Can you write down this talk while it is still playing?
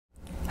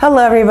Hello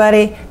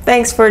everybody,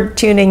 thanks for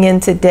tuning in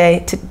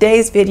today.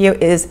 Today's video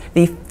is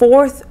the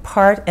fourth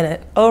part in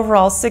an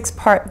overall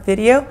 6-part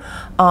video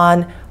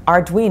on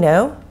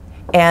Arduino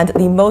and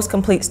the most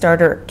complete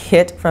starter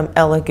kit from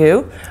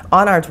Elegoo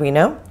on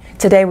Arduino.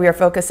 Today we are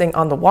focusing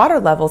on the water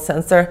level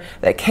sensor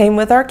that came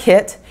with our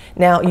kit.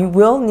 Now you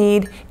will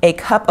need a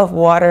cup of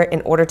water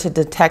in order to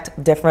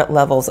detect different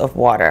levels of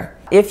water.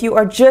 If you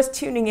are just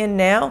tuning in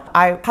now,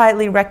 I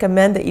highly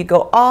recommend that you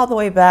go all the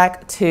way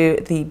back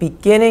to the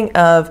beginning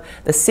of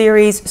the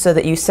series so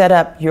that you set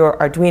up your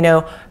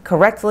Arduino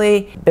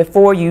correctly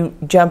before you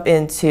jump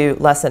into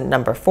lesson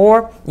number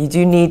 4. You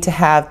do need to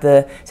have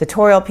the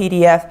tutorial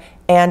PDF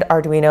and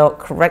Arduino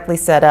correctly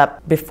set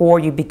up before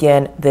you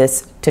begin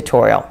this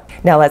tutorial.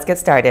 Now let's get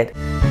started.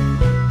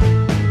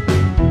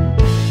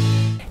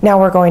 Now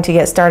we're going to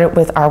get started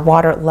with our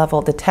water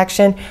level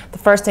detection. The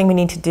first thing we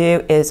need to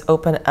do is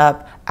open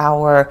up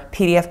our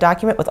PDF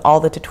document with all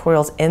the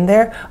tutorials in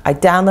there. I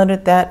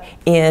downloaded that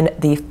in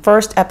the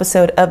first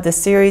episode of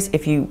this series.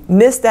 If you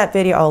missed that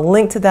video, I'll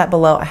link to that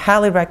below. I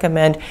highly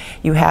recommend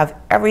you have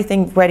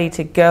everything ready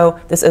to go.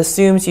 This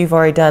assumes you've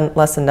already done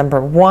lesson number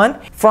 1.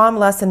 From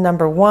lesson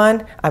number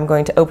 1, I'm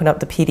going to open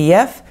up the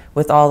PDF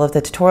with all of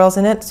the tutorials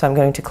in it. So I'm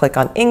going to click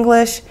on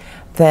English,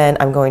 then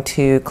I'm going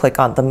to click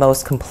on the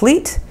most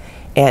complete.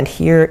 And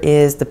here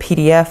is the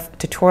PDF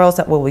tutorials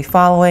that we'll be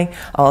following.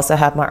 I'll also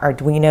have my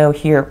Arduino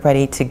here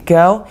ready to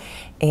go.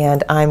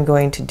 And I'm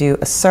going to do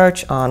a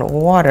search on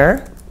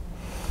water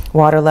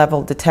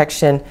level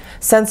detection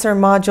sensor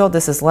module.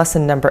 This is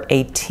lesson number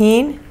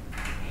 18.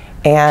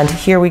 And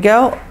here we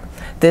go.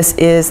 This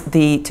is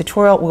the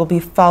tutorial we'll be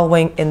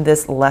following in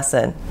this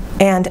lesson.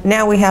 And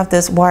now we have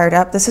this wired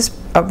up. This is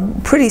a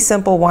pretty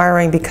simple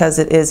wiring because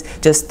it is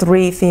just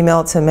 3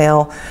 female to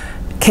male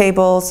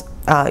cables.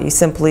 You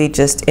simply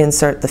just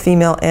insert the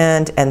female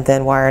end and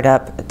then wire it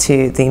up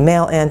to the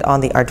male end on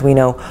the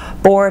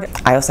Arduino board.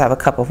 I also have a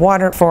cup of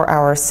water for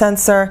our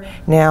sensor.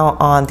 Now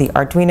on the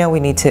Arduino we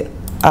need to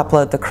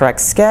upload the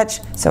correct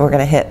sketch. So we're going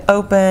to hit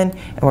open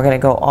and we're going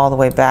to go all the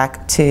way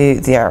back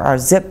to our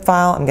zip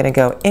file. I'm going to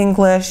go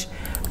English,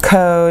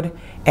 code,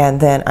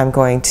 and then I'm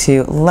going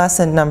to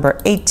lesson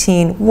number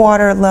 18,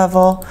 water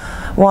level.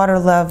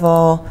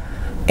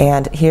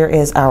 And here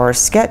is our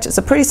sketch. It's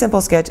a pretty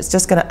simple sketch. It's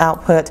just going to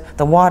output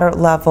the water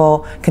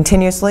level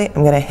continuously.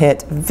 I'm going to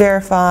hit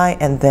verify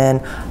and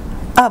then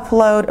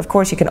upload. Of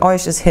course, you can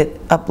always just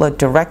hit upload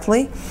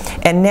directly.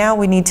 And now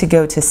we need to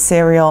go to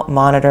serial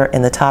monitor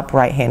in the top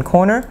right hand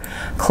corner.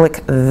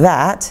 Click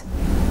that.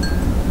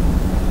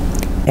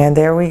 And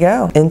there we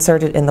go.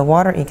 Insert it in the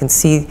water. You can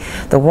see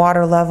the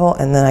water level,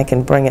 and then I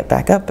can bring it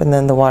back up, and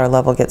then the water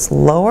level gets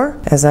lower.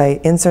 As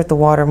I insert the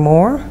water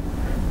more,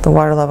 the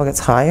water level gets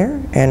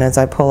higher, and as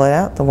I pull it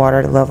out, the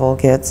water level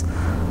gets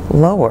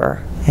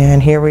lower.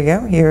 And here we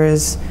go. Here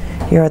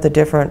are the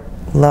different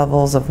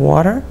levels of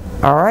water.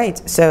 All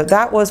right, so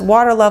that was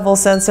water level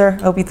sensor.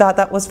 Hope you thought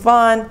that was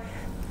fun.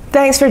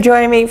 Thanks for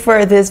joining me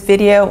for this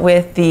video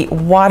with the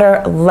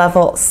water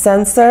level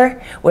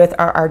sensor with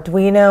our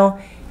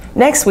Arduino.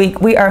 Next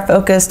week, we are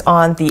focused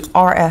on the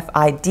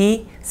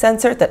RFID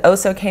sensor that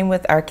also came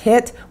with our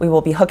kit. We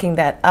will be hooking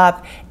that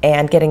up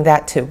and getting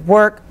that to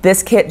work.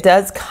 This kit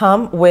does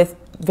come with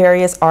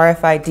various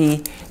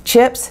RFID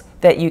chips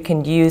that you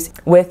can use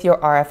with your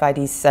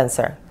RFID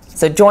sensor.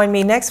 So join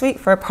me next week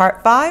for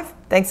part 5.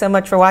 Thanks so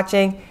much for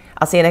watching.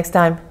 I'll see you next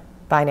time.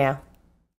 Bye now.